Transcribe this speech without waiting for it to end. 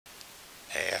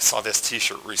Hey, I saw this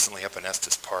t-shirt recently up in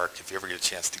Estes Park. If you ever get a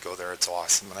chance to go there, it's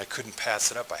awesome. And I couldn't pass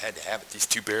it up. I had to have it. These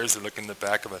two bears are looking in the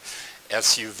back of a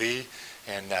SUV,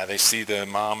 and they see the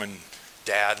mom and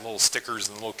dad, little stickers,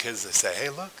 and the little kids. They say, hey,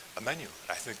 look, a menu. And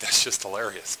I think that's just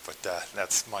hilarious, but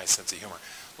that's my sense of humor.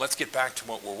 Let's get back to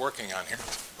what we're working on here.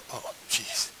 Oh,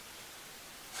 jeez.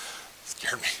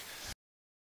 Scared me.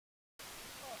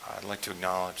 I'd like to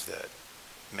acknowledge that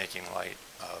making light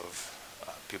of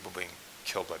people being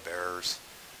killed by bears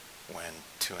when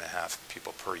 2.5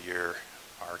 people per year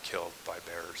are killed by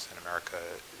bears in America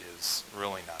is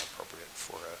really not appropriate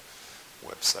for a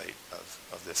website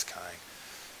of this kind.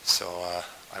 So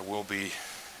I will be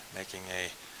making a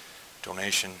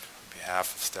donation on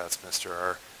behalf of Staatsminister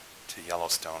R to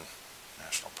Yellowstone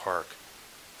National Park.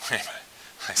 Wait a minute,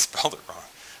 I spelled it wrong.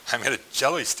 I made a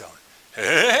Jellystone.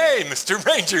 Hey, Mr.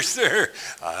 Ranger, sir,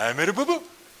 I made a boo-boo.